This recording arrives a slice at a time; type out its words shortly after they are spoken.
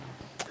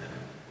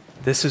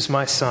This is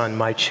my son,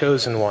 my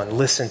chosen one.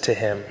 Listen to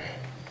him.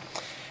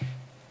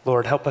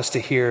 Lord, help us to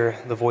hear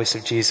the voice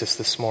of Jesus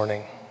this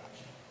morning.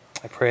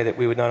 I pray that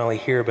we would not only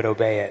hear but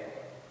obey it.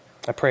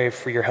 I pray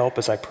for your help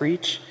as I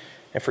preach,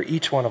 and for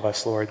each one of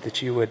us, Lord,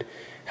 that you would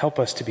help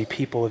us to be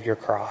people of your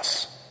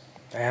cross.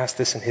 I ask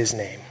this in his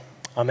name.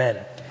 Amen.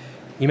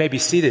 You may be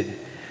seated.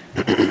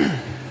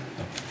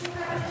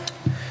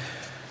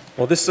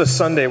 Well, this is a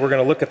Sunday. We're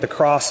going to look at the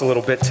cross a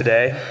little bit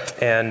today,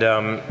 and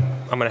I'm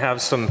going to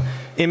have some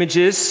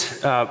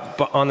images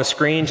on the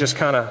screen, just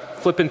kind of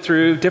flipping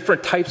through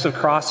different types of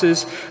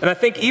crosses. And I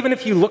think even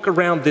if you look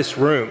around this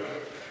room,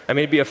 I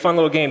mean, it'd be a fun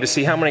little game to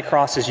see how many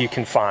crosses you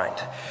can find.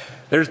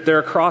 There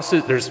are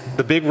crosses. There's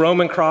the big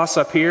Roman cross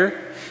up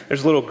here.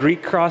 There's a little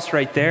Greek cross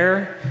right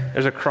there.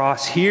 There's a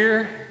cross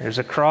here. There's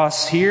a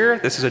cross here.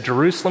 This is a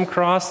Jerusalem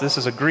cross. This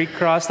is a Greek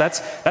cross.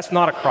 That's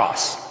not a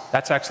cross.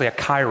 That's actually a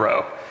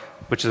Cairo,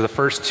 which is the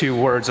first two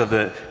words of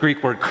the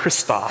Greek word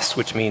Christos,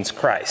 which means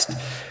Christ.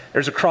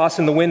 There's a cross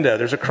in the window.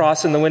 There's a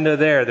cross in the window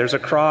there. There's a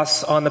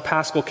cross on the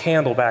Paschal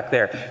candle back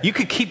there. You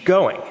could keep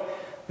going.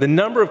 The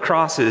number of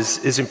crosses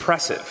is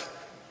impressive.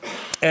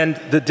 And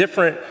the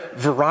different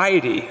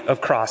variety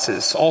of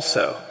crosses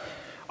also.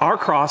 Our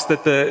cross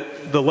that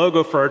the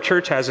logo for our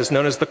church has is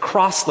known as the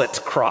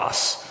crosslet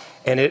cross.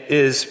 And it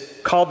is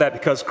called that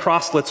because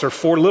crosslets are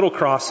four little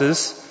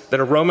crosses that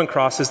are Roman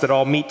crosses that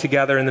all meet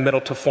together in the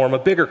middle to form a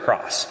bigger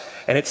cross.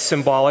 And it's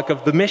symbolic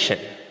of the mission,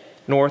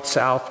 north,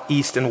 south,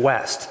 east, and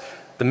west.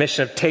 The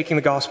mission of taking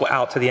the gospel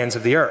out to the ends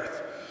of the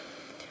earth.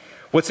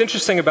 What's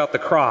interesting about the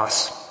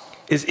cross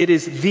is it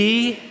is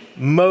the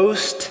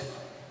most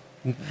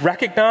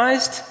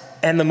recognized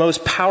and the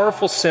most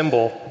powerful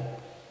symbol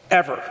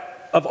ever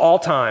of all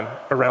time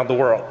around the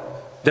world.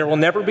 There will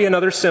never be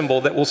another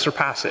symbol that will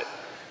surpass it.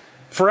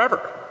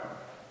 Forever.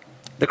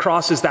 The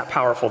cross is that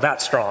powerful,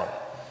 that strong.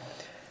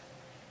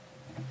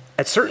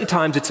 At certain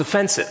times, it's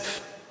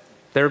offensive.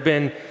 There have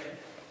been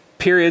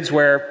periods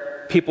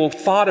where people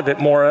thought of it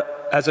more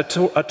as a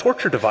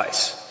torture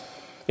device.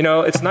 You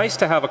know, it's nice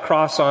to have a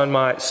cross on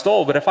my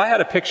stole, but if I had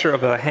a picture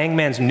of a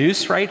hangman's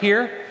noose right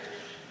here,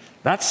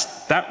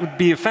 that would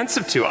be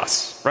offensive to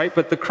us, right?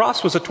 But the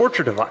cross was a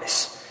torture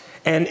device.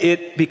 And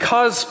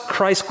because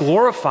Christ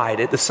glorified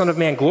it, the Son of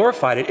Man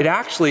glorified it,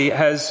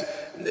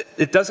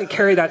 it doesn't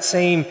carry that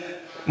same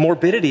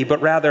morbidity,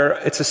 but rather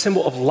it's a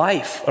symbol of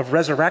life, of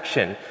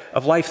resurrection,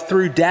 of life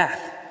through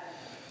death.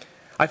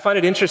 I find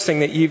it interesting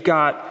that you've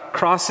got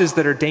crosses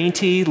that are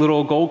dainty,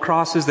 little gold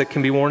crosses that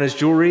can be worn as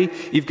jewelry.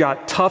 You've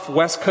got tough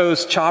West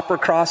Coast chopper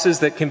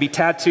crosses that can be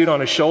tattooed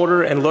on a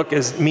shoulder and look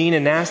as mean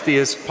and nasty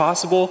as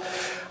possible.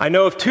 I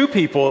know of two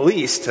people at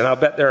least, and I'll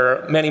bet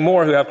there are many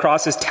more who have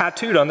crosses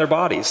tattooed on their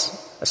bodies.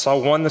 I saw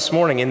one this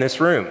morning in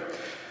this room.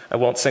 I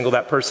won't single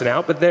that person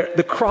out, but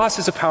the cross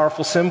is a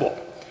powerful symbol.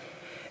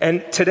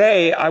 And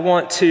today I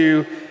want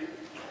to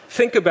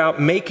think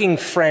about making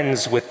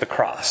friends with the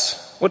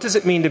cross. What does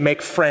it mean to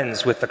make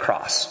friends with the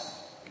cross?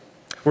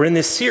 We're in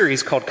this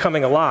series called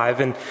Coming Alive,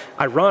 and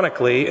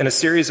ironically, in a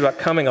series about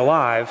coming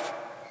alive,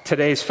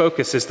 today's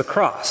focus is the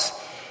cross.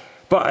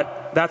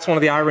 But that's one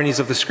of the ironies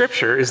of the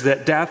scripture, is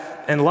that death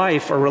and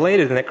life are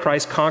related, and that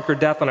Christ conquered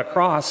death on a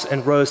cross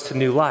and rose to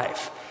new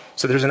life.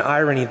 So there's an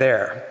irony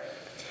there.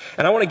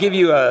 And I want to give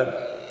you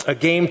a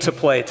game to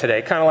play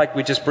today, kind of like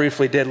we just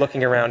briefly did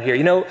looking around here.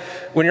 You know,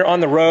 when you're on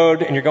the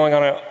road and you're going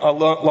on a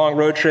long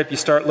road trip, you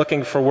start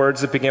looking for words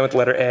that begin with the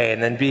letter A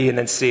and then B and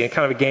then C, and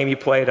kind of a game you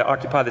play to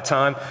occupy the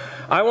time.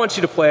 I want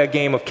you to play a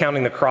game of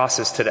counting the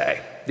crosses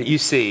today that you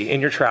see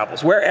in your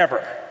travels,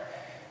 wherever.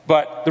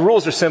 But the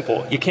rules are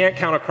simple. You can't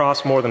count a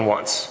cross more than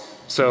once.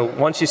 So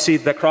once you see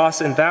the cross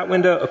in that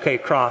window, okay,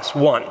 cross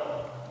one.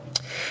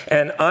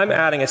 And I'm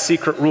adding a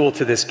secret rule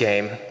to this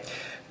game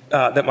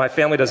that my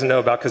family doesn't know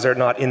about because they're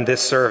not in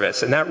this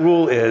service. And that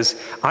rule is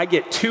I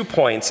get 2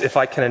 points if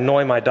I can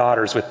annoy my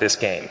daughters with this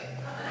game.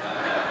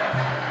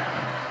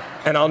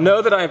 And I'll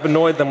know that I've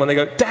annoyed them when they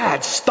go,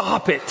 "Dad,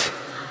 stop it."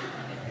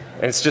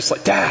 And it's just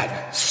like,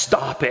 "Dad,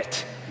 stop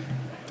it."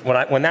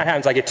 When that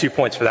happens, I get 2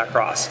 points for that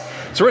cross.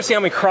 So we're going to see how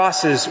many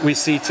crosses we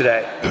see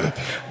today.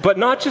 But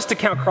not just to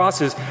count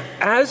crosses.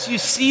 As you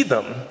see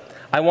them,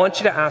 I want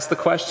you to ask the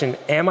question,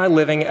 am I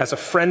living as a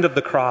friend of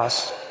the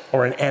cross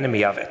or an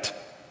enemy of it?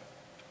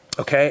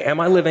 Okay, am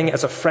I living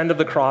as a friend of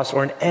the cross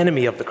or an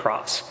enemy of the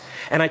cross?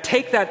 And I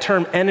take that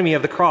term enemy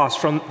of the cross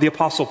from the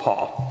Apostle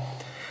Paul.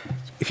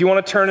 If you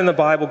want to turn in the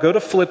Bible, go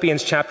to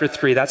Philippians chapter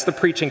 3. That's the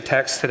preaching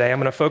text today. I'm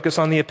going to focus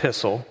on the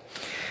epistle.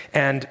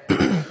 And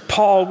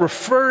Paul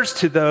refers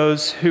to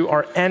those who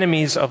are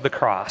enemies of the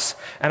cross.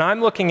 And I'm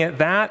looking at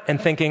that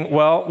and thinking,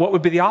 well, what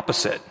would be the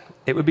opposite?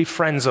 It would be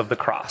friends of the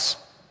cross.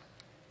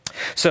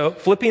 So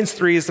Philippians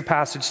 3 is the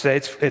passage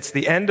today. It's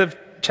the end of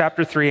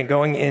chapter 3 and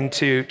going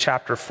into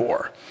chapter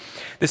 4.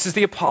 This is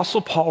the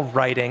Apostle Paul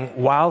writing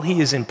while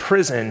he is in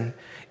prison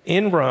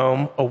in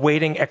Rome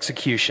awaiting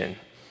execution.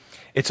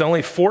 It's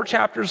only 4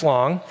 chapters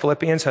long.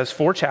 Philippians has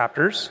 4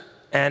 chapters,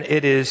 and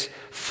it is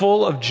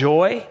full of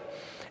joy,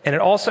 and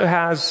it also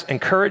has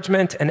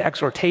encouragement and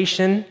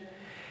exhortation.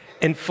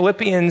 In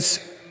Philippians,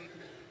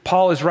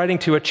 Paul is writing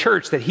to a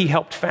church that he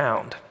helped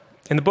found.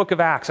 In the book of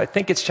Acts, I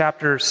think it's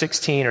chapter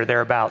 16 or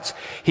thereabouts,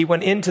 he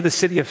went into the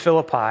city of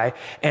Philippi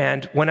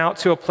and went out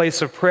to a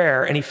place of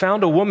prayer, and he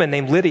found a woman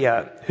named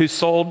Lydia who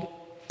sold,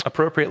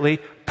 appropriately,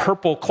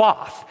 purple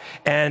cloth.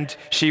 And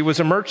she was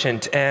a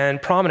merchant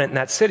and prominent in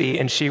that city,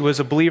 and she was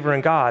a believer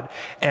in God.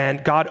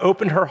 And God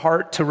opened her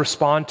heart to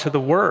respond to the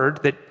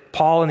word that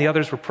Paul and the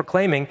others were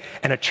proclaiming,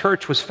 and a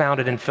church was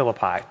founded in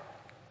Philippi.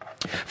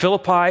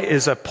 Philippi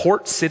is a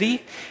port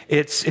city.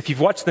 If you've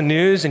watched the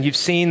news and you've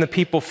seen the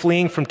people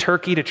fleeing from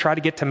Turkey to try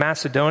to get to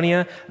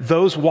Macedonia,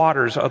 those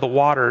waters are the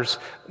waters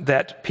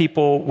that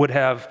people would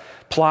have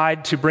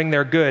plied to bring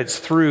their goods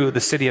through the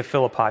city of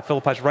Philippi.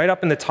 Philippi's right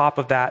up in the top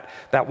of that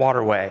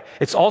waterway.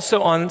 It's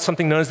also on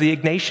something known as the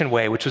Egnatian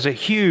Way, which was a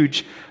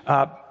huge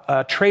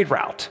trade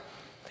route.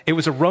 It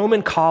was a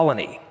Roman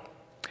colony,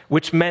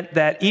 which meant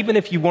that even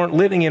if you weren't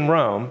living in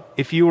Rome,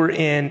 if you were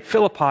in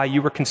Philippi,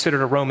 you were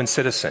considered a Roman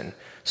citizen.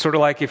 Sort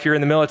of like if you're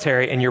in the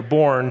military and you're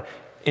born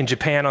in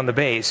Japan on the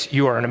base,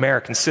 you are an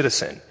American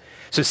citizen.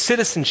 So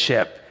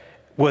citizenship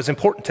was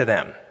important to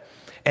them.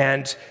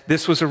 And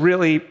this was a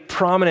really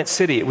prominent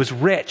city. It was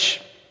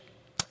rich,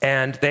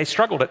 and they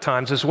struggled at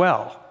times as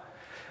well.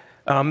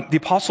 The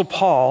Apostle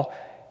Paul,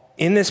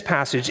 in this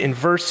passage, in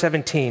verse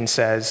 18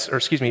 says,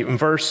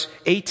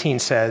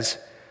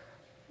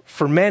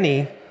 "For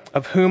many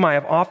of whom I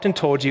have often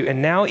told you,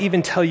 and now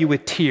even tell you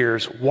with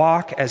tears,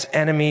 walk as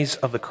enemies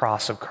of the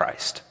cross of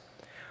Christ."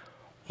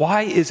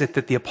 Why is it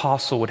that the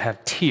apostle would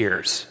have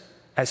tears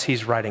as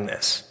he's writing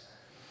this?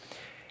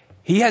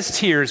 He has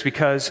tears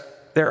because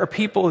there are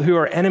people who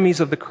are enemies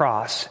of the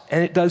cross,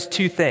 and it does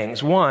two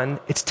things.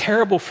 One, it's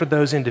terrible for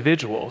those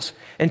individuals,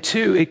 and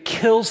two, it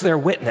kills their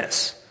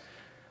witness.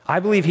 I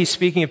believe he's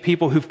speaking of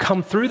people who've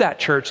come through that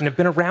church and have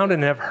been around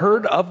and have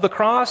heard of the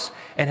cross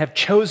and have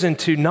chosen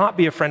to not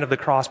be a friend of the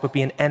cross, but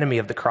be an enemy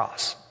of the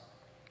cross.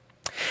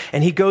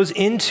 And he goes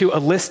into a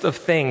list of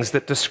things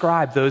that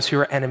describe those who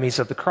are enemies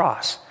of the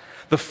cross.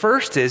 The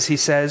first is, he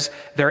says,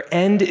 their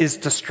end is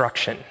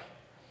destruction.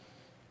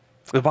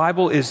 The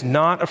Bible is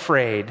not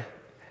afraid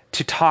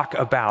to talk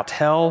about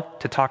hell,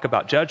 to talk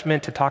about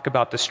judgment, to talk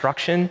about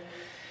destruction.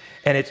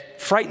 And it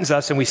frightens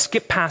us, and we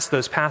skip past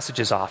those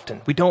passages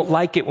often. We don't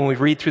like it when we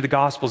read through the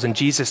Gospels and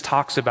Jesus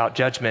talks about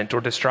judgment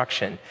or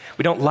destruction.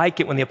 We don't like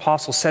it when the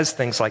apostle says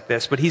things like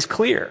this, but he's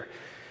clear.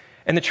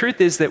 And the truth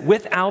is that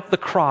without the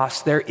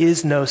cross, there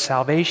is no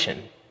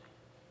salvation.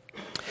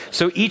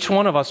 So each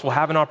one of us will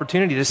have an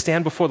opportunity to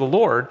stand before the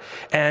Lord,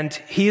 and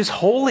he is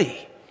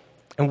holy.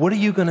 And what are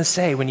you going to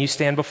say when you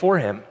stand before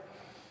him?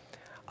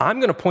 I'm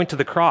going to point to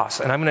the cross,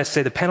 and I'm going to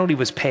say the penalty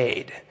was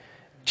paid.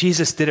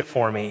 Jesus did it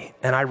for me,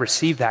 and I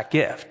received that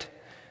gift.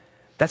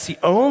 That's the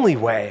only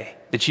way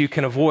that you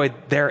can avoid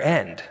their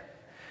end.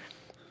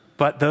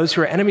 But those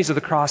who are enemies of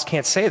the cross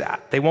can't say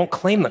that. They won't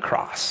claim the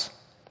cross.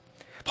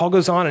 Paul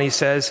goes on and he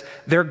says,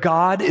 their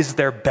God is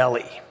their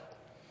belly.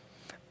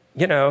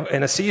 You know,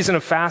 in a season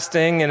of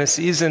fasting, in a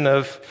season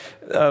of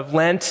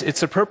Lent,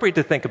 it's appropriate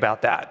to think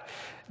about that.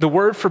 The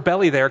word for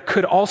belly there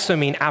could also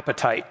mean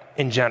appetite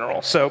in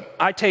general. So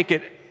I take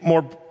it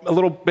a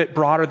little bit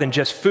broader than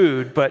just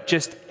food, but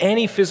just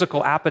any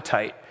physical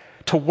appetite.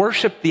 To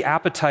worship the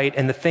appetite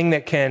and the thing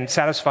that can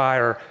satisfy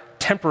or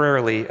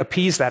temporarily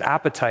appease that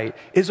appetite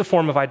is a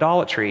form of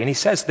idolatry. And he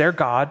says their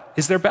God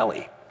is their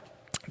belly.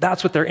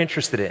 That's what they're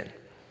interested in.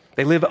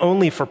 They live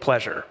only for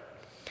pleasure.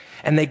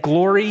 And they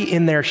glory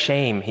in their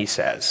shame, he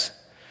says.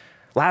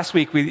 Last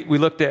week, we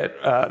looked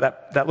at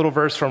that little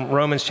verse from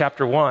Romans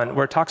chapter 1,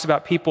 where it talks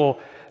about people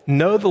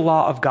know the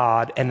law of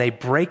God, and they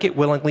break it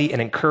willingly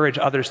and encourage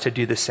others to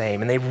do the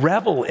same. And they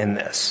revel in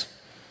this,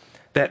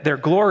 that their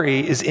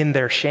glory is in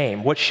their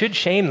shame. What should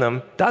shame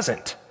them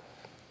doesn't.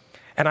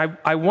 And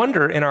I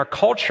wonder in our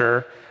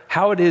culture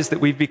how it is that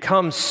we've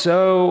become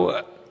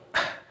so,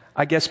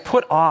 I guess,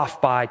 put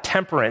off by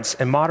temperance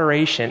and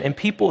moderation and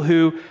people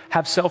who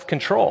have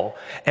self-control.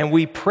 And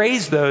we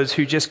praise those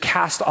who just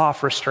cast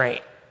off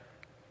restraint.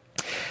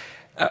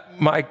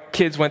 My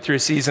kids went through a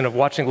season of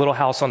watching Little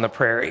House on the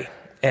Prairie.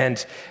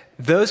 And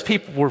those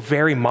people were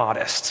very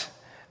modest,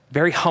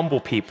 very humble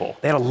people.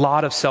 They had a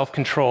lot of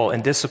self-control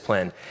and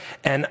discipline.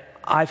 And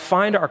I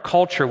find our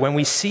culture, when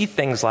we see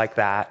things like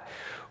that,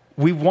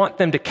 we want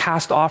them to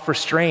cast off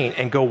restraint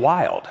and go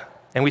wild.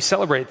 And we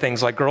celebrate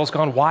things like Girls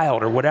Gone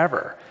Wild or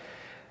whatever.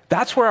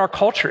 That's where our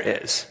culture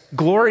is,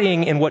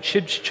 glorying in what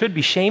should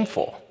be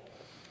shameful.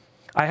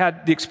 I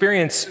had the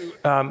experience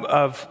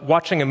of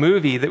watching a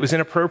movie that was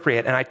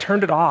inappropriate, and I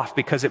turned it off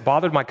because it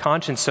bothered my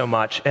conscience so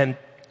much. And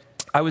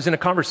I was in a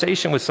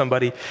conversation with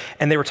somebody,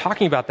 and they were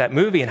talking about that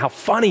movie and how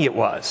funny it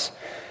was.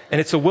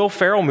 And it's a Will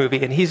Ferrell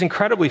movie, and he's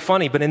incredibly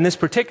funny. But in this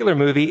particular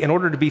movie, in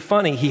order to be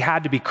funny, he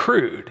had to be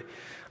crude.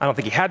 I don't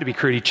think he had to be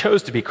crude. He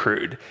chose to be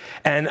crude.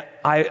 And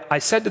I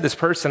said to this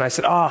person, I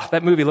said,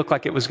 that movie looked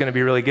like it was going to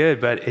be really good,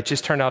 but it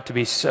just turned out to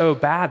be so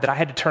bad that I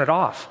had to turn it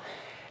off.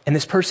 And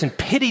this person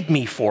pitied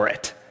me for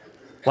it.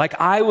 Like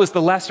I was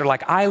the lesser,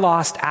 like I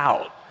lost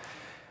out.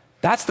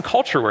 That's the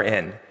culture we're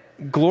in.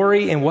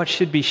 Glory in what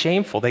should be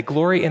shameful. They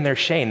glory in their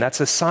shame. That's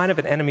a sign of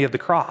an enemy of the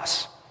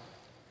cross.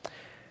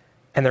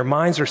 and their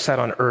minds are set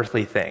on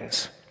earthly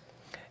things.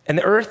 And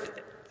the earth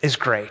is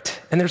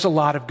great, and there's a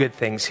lot of good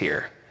things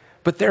here.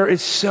 But there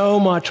is so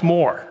much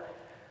more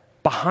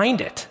behind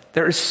it.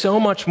 There is so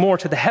much more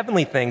to the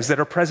heavenly things that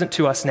are present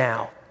to us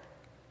now.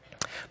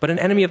 But an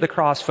enemy of the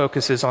cross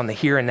focuses on the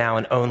here and now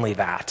and only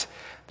that.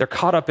 They're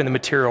caught up in the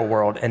material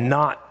world and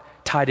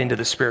not tied into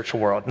the spiritual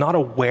world, not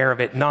aware of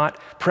it, not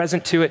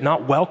present to it,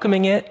 not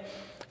welcoming it,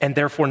 and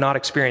therefore not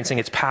experiencing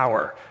its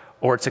power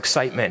or its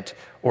excitement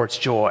or its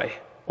joy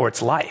or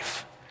its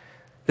life.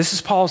 This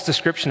is Paul's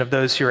description of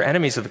those who are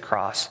enemies of the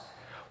cross.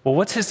 Well,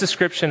 what's his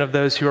description of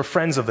those who are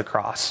friends of the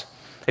cross?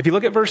 If you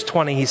look at verse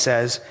 20, he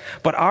says,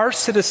 "But our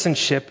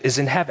citizenship is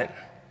in heaven."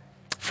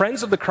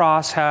 Friends of the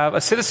cross have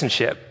a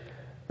citizenship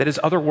that is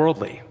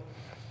otherworldly.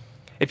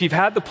 If you've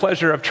had the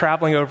pleasure of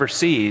traveling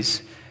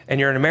overseas and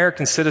you're an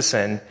American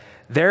citizen,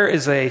 there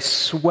is a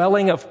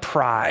swelling of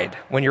pride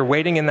when you're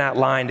waiting in that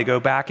line to go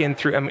back in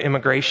through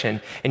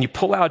immigration and you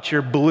pull out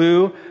your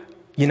blue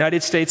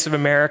United States of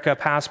America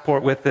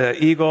passport with the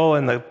eagle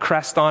and the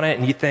crest on it,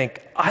 and you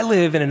think, I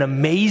live in an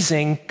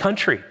amazing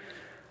country.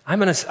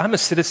 I'm a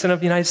citizen of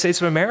the United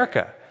States of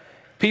America.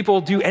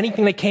 People do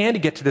anything they can to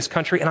get to this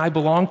country, and I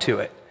belong to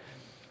it.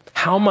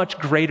 How much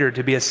greater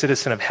to be a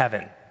citizen of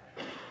heaven.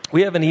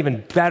 We have an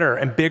even better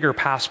and bigger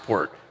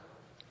passport,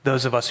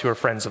 those of us who are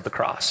friends of the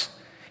cross.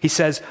 He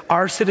says,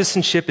 our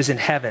citizenship is in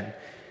heaven.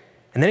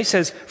 And then he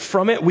says,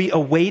 from it we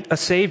await a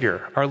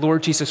Savior, our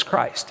Lord Jesus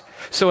Christ.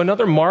 So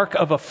another mark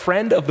of a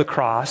friend of the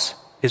cross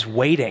is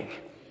waiting.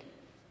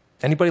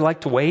 Anybody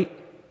like to wait?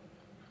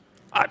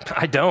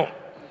 I don't.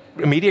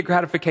 Immediate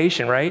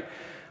gratification, right?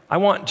 I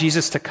want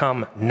Jesus to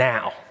come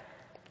now.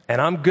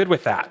 And I'm good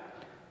with that.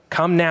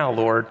 Come now,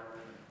 Lord.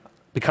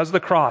 Because of the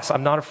cross,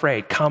 I'm not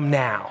afraid. Come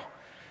now.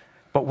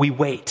 But we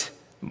wait.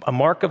 A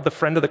mark of the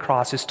friend of the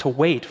cross is to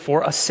wait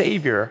for a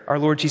Savior, our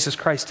Lord Jesus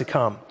Christ, to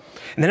come.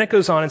 And then it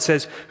goes on and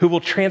says, who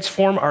will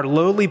transform our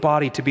lowly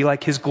body to be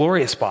like his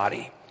glorious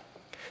body.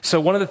 So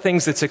one of the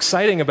things that's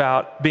exciting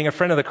about being a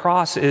friend of the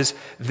cross is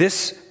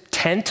this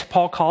tent,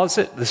 Paul calls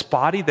it, this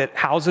body that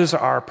houses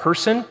our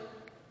person,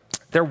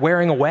 they're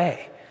wearing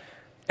away.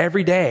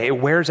 Every day it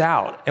wears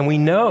out. And we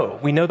know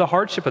the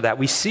hardship of that.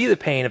 We see the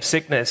pain of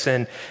sickness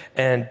and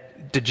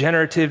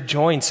degenerative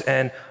joints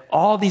and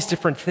all these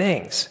different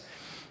things.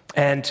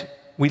 And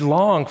we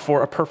long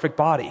for a perfect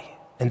body.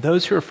 And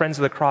those who are friends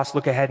of the cross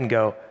look ahead and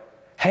go,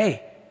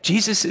 hey,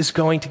 Jesus is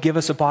going to give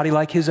us a body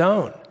like his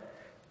own.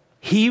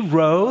 He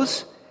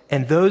rose,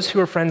 and those who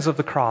are friends of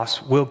the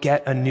cross will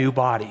get a new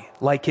body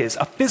like his,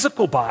 a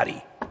physical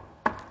body.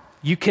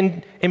 You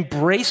can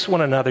embrace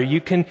one another.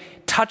 You can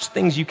touch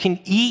things. You can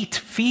eat,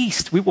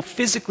 feast. We will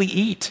physically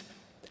eat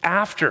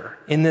after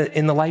in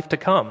the life to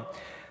come.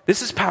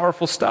 This is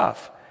powerful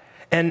stuff.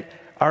 And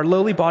our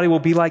lowly body will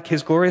be like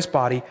his glorious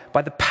body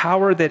by the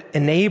power that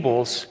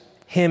enables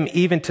him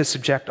even to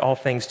subject all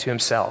things to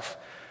himself.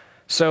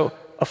 So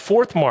a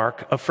fourth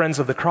mark of friends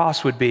of the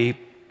cross would be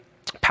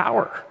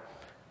power.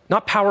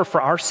 Not power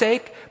for our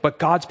sake, but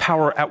God's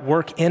power at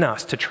work in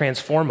us to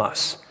transform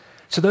us.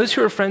 So those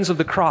who are friends of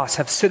the cross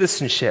have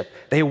citizenship.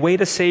 They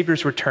await a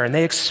Savior's return.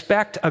 They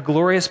expect a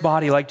glorious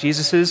body like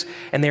Jesus's,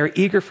 and they are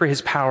eager for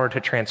his power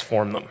to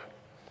transform them.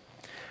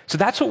 So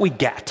that's what we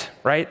get,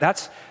 right?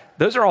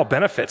 Those are all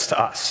benefits to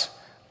us.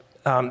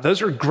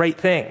 Those are great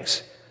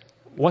things.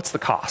 What's the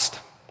cost?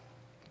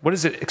 What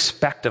does it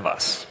expect of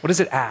us? What does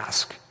it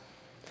ask?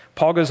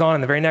 Paul goes on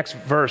in the very next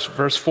verse,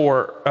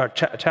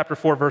 chapter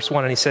 4, verse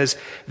 1, and he says,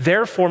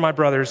 therefore, my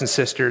brothers and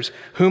sisters,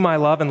 whom I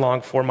love and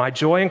long for, my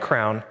joy and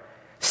crown,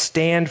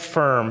 stand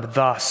firm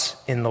thus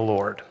in the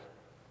Lord.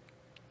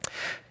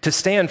 To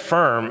stand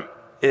firm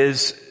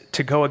is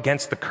to go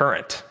against the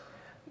current.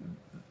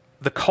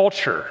 The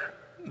culture,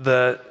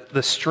 the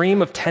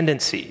stream of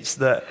tendencies,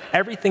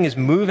 everything is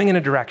moving in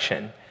a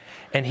direction,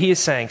 and he is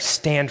saying,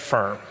 stand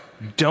firm.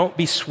 Don't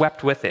be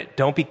swept with it.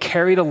 Don't be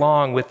carried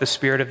along with the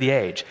spirit of the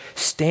age.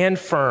 Stand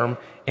firm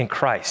in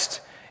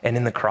Christ and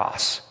in the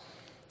cross.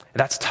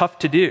 That's tough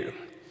to do.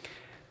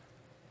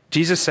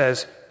 Jesus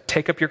says,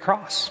 take up your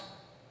cross.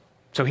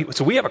 So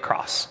we have a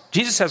cross.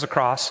 Jesus has a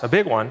cross, a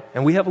big one,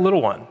 and we have a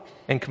little one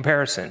in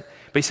comparison.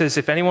 But he says,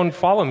 if anyone would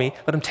follow me,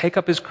 let him take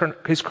up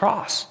his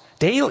cross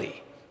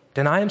daily.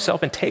 Deny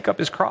himself and take up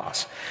his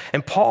cross.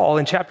 And Paul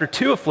in chapter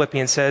 2 of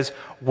Philippians says,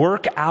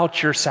 work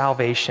out your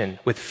salvation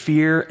with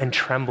fear and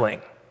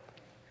trembling.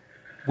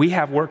 We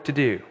have work to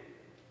do.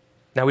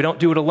 Now we don't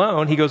do it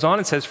alone. He goes on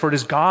and says, for it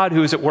is God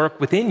who is at work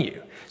within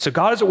you. So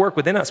God is at work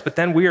within us, but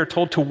then we are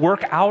told to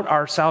work out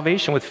our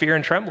salvation with fear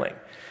and trembling.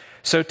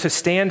 So to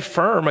stand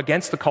firm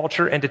against the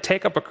culture and to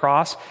take up a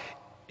cross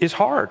is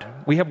hard.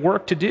 We have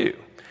work to do.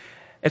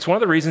 It's one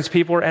of the reasons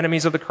people are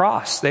enemies of the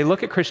cross. They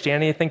look at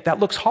Christianity and think that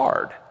looks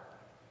hard.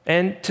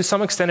 And to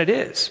some extent it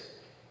is.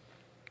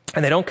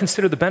 And they don't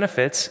consider the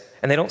benefits,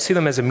 and they don't see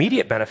them as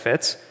immediate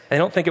benefits, and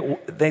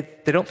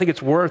they don't think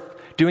it's worth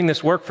doing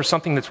this work for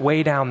something that's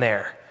way down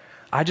there.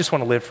 I just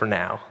want to live for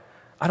now.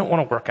 I don't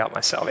want to work out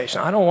my salvation.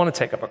 I don't want to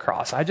take up a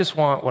cross. I just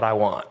want what I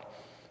want.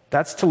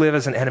 That's to live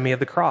as an enemy of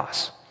the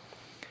cross.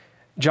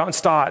 John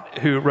Stott,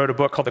 who wrote a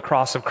book called The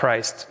Cross of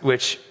Christ,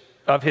 which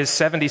of his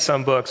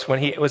 70-some books, when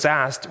he was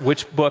asked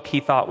which book he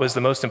thought was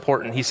the most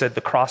important, he said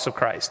The Cross of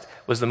Christ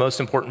was the most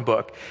important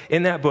book.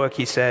 In that book,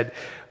 he said,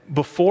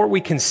 before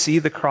we can see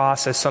the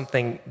cross as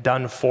something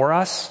done for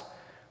us,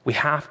 we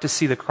have to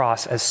see the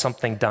cross as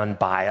something done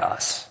by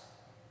us.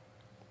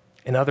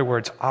 In other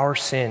words, our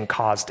sin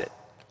caused it.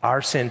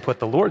 Our sin put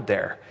the Lord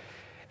there.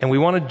 And we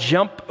want to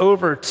jump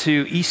over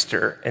to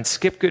Easter and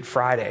skip Good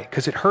Friday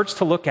because it hurts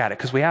to look at it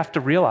because we have to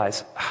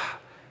realize,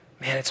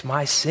 man, it's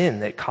my sin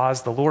that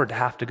caused the Lord to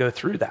have to go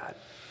through that.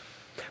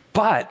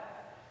 But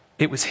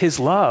it was his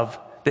love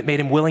that made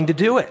him willing to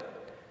do it.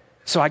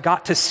 So I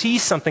got to see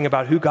something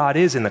about who God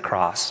is in the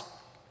cross.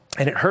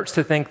 And it hurts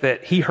to think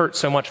that he hurt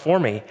so much for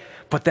me,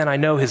 but then I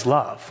know his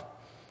love.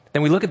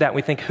 Then we look at that and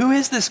we think, who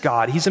is this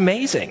God? He's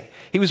amazing.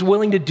 He was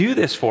willing to do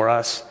this for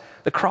us.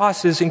 The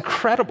cross is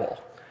incredible,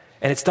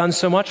 and it's done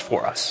so much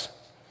for us.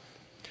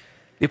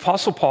 The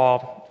Apostle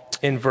Paul,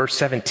 in verse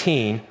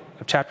 17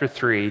 of chapter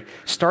 3,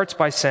 starts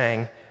by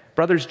saying,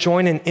 brothers,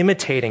 join in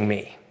imitating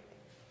me.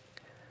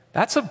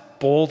 That's a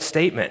bold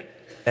statement.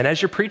 And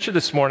as your preacher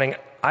this morning,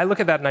 I look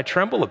at that and I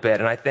tremble a bit,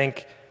 and I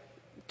think,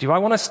 do I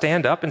want to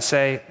stand up and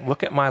say,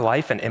 look at my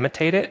life and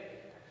imitate it?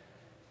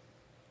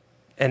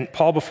 And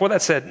Paul before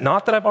that said,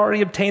 not that I've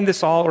already obtained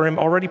this all or am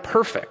already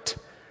perfect,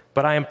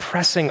 but I am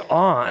pressing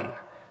on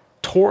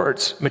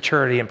towards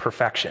maturity and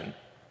perfection.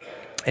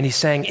 And he's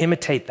saying,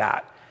 imitate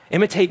that.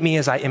 Imitate me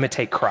as I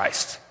imitate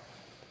Christ.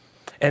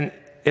 And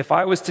if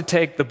I was to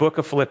take the book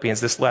of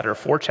Philippians, this letter,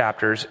 4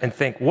 chapters, and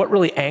think what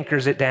really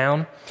anchors it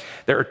down,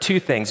 there are 2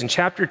 things. In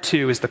chapter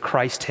 2 is the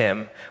Christ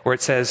hymn, where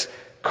it says,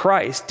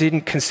 Christ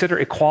didn't consider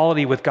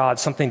equality with God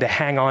something to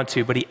hang on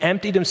to, but he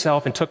emptied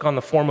himself and took on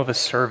the form of a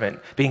servant,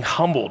 being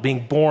humble,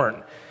 being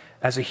born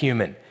as a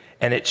human.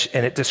 And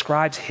it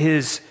describes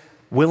his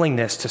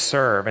willingness to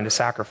serve and to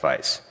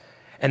sacrifice.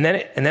 And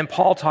then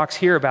Paul talks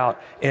here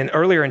about,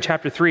 earlier in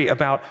chapter 3,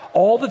 about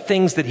all the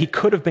things that he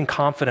could have been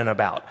confident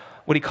about.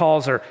 What he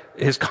calls are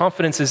his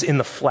confidences in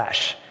the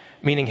flesh,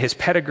 meaning his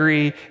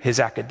pedigree,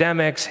 his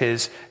academics,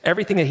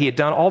 everything that he had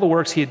done, all the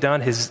works he had done,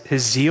 his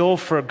zeal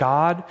for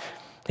God.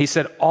 He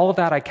said, all of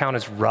that I count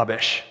as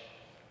rubbish,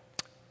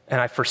 and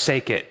I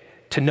forsake it.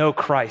 To know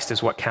Christ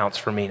is what counts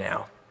for me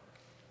now.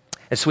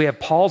 And so we have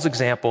Paul's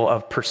example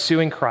of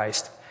pursuing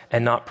Christ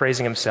and not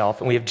praising himself.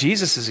 And we have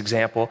Jesus'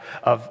 example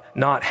of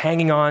not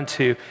hanging on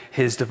to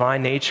his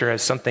divine nature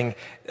as something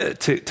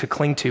to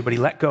cling to, but he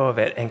let go of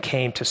it and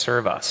came to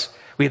serve us.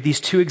 We have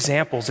these 2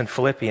 examples in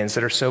Philippians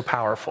that are so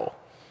powerful.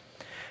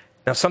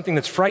 Now, something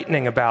that's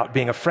frightening about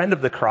being a friend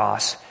of the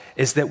cross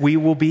is that we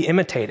will be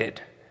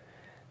imitated.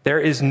 There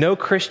is no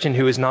Christian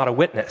who is not a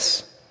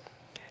witness.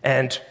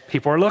 And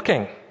people are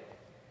looking.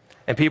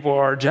 And people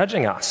are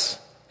judging us.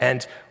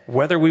 And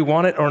whether we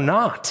want it or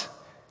not,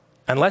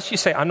 unless you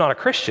say, I'm not a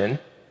Christian,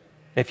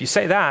 if you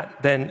say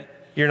that, then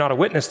you're not a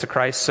witness to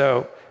Christ,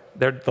 so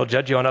they'll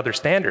judge you on other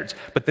standards.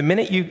 But the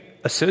minute you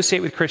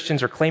associate with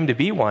Christians or claim to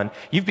be one,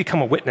 you've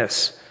become a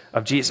witness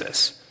of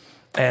Jesus.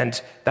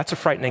 And that's a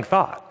frightening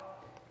thought,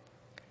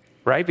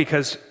 right?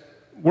 Because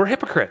we're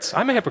hypocrites.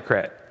 I'm a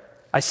hypocrite.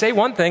 I say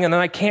one thing and then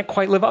I can't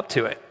quite live up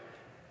to it.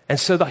 And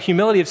so the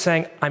humility of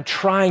saying, I'm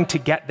trying to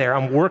get there,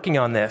 I'm working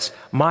on this,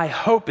 my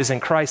hope is in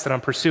Christ and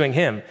I'm pursuing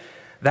him,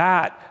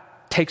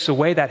 that takes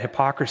away that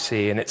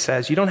hypocrisy and it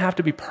says, you don't have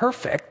to be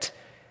perfect,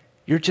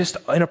 you're just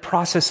in a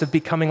process of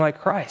becoming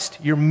like Christ.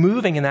 You're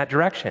moving in that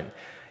direction.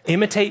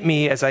 Imitate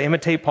me as I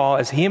imitate Paul,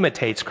 as he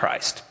imitates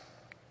Christ.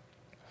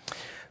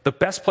 The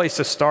best place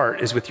to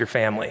start is with your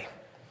family.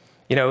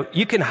 You know,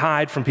 you can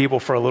hide from people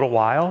for a little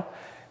while,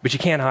 but you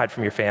can't hide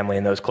from your family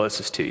and those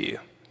closest to you.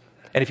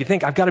 And if you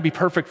think, I've got to be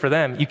perfect for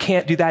them, you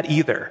can't do that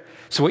either.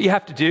 So what you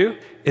have to do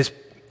is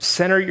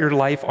center your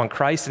life on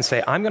Christ and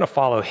say, I'm going to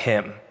follow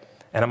him,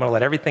 and I'm going to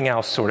let everything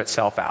else sort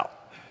itself out.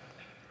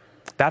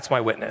 That's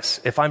my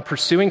witness. If I'm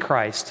pursuing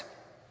Christ,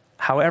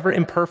 however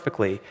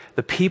imperfectly,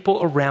 the people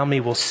around me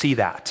will see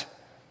that.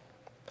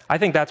 I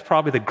think that's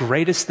probably the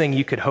greatest thing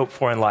you could hope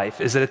for in life,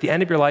 is that at the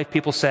end of your life,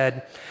 people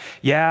said,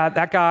 yeah,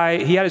 that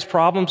guy, he had his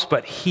problems,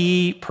 but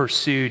he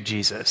pursued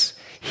Jesus.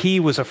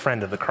 He was a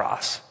friend of the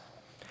cross.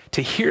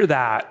 To hear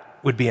that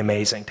would be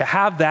amazing. To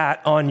have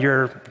that on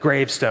your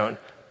gravestone,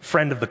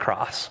 friend of the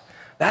cross.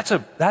 That's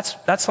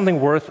something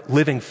worth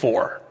living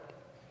for,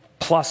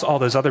 plus all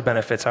those other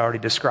benefits I already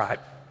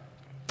described.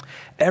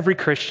 Every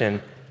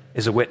Christian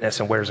is a witness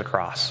and wears a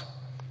cross.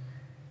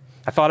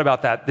 I thought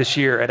about that this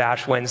year at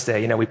Ash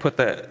Wednesday. You know, we put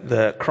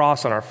the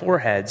cross on our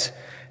foreheads,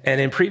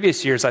 and in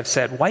previous years I've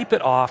said, wipe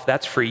it off,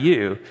 that's for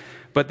you.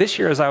 But this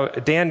year,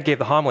 Dan gave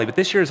the homily, but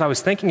this year as I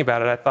was thinking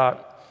about it, I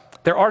thought,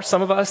 there are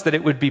some of us that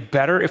it would be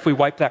better if we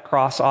wiped that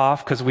cross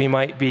off because we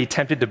might be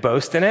tempted to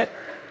boast in it.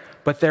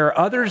 But there are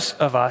others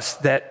of us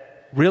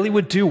that really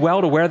would do well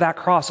to wear that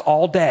cross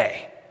all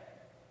day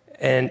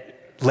and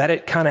let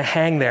it kind of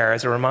hang there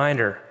as a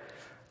reminder.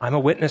 I'm a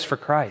witness for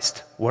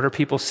Christ. What are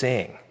people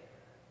seeing?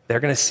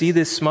 They're going to see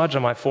this smudge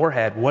on my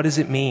forehead. What does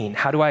it mean?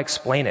 How do I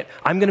explain it?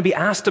 I'm going to be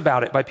asked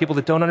about it by people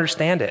that don't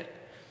understand it.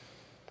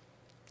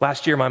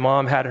 Last year, my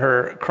mom had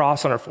her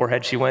cross on her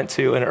forehead. She went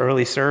to an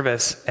early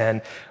service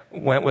and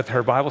went with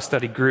her Bible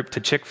study group to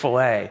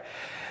Chick-fil-A.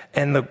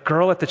 And the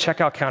girl at the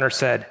checkout counter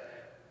said,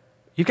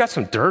 "You got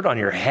some dirt on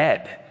your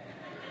head."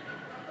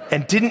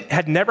 And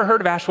had never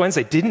heard of Ash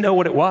Wednesday, didn't know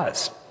what it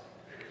was.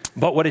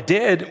 But what it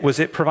did was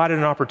it provided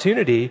an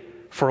opportunity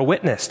for a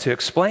witness to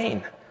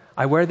explain.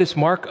 I wear this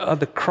mark of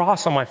the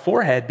cross on my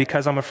forehead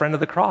because I'm a friend of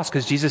the cross,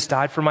 because Jesus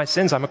died for my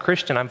sins. I'm a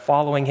Christian. I'm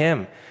following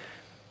him.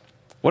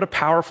 What a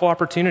powerful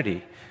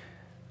opportunity.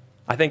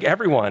 I think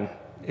everyone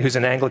who's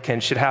an Anglican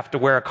should have to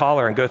wear a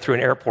collar and go through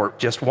an airport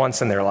just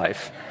once in their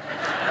life.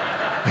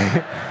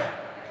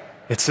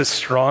 It's a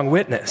strong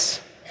witness.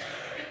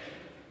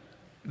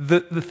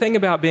 The thing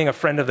about being a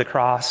friend of the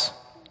cross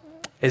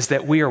is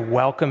that we are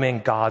welcoming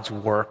God's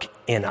work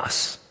in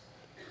us.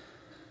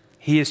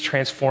 He is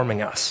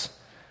transforming us.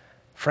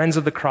 Friends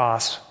of the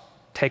cross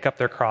take up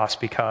their cross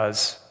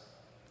because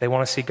they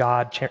want to see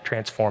God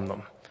transform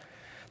them.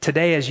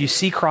 Today, as you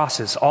see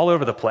crosses all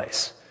over the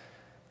place,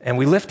 and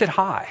we lift it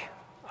high,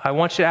 I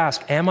want you to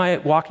ask, am I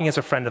walking as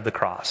a friend of the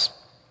cross?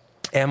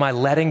 Am I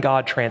letting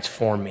God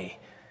transform me?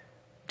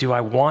 Do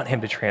I want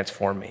him to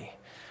transform me?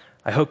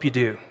 I hope you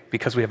do,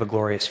 because we have a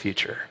glorious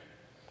future.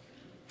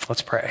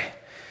 Let's pray.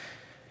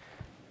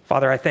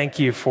 Father, I thank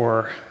you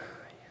for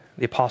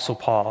the Apostle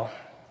Paul,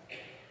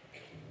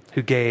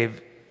 who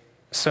gave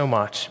so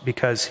much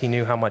because he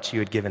knew how much you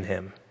had given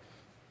him.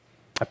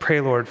 I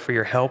pray, Lord, for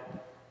your help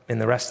in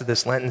the rest of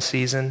this Lenten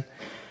season.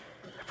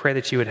 I pray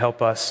that you would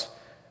help us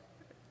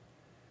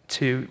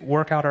to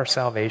work out our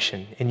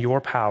salvation in your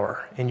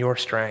power, in your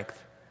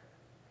strength.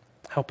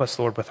 Help us,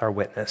 Lord, with our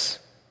witness.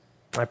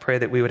 I pray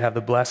that we would have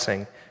the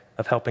blessing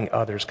of helping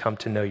others come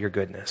to know your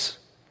goodness.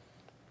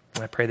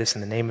 I pray this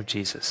in the name of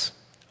Jesus.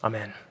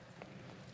 Amen.